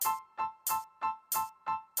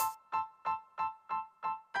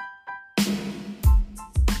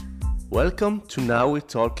Welcome to Now We're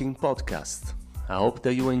Talking podcast. I hope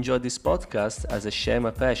that you enjoy this podcast as I share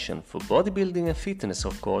my passion for bodybuilding and fitness,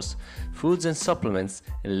 of course, foods and supplements,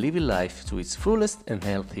 and living life to its fullest and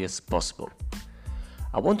healthiest possible.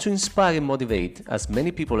 I want to inspire and motivate as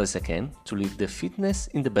many people as I can to live their fitness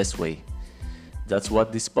in the best way. That's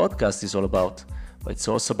what this podcast is all about, but it's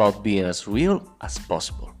also about being as real as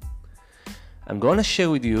possible. I'm gonna share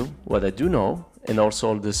with you what I do know and also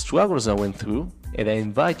all the struggles I went through, and I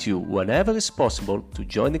invite you whenever it's possible to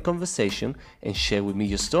join the conversation and share with me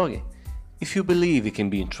your story, if you believe it can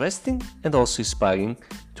be interesting and also inspiring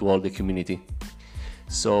to all the community.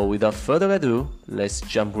 So without further ado, let's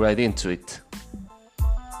jump right into it.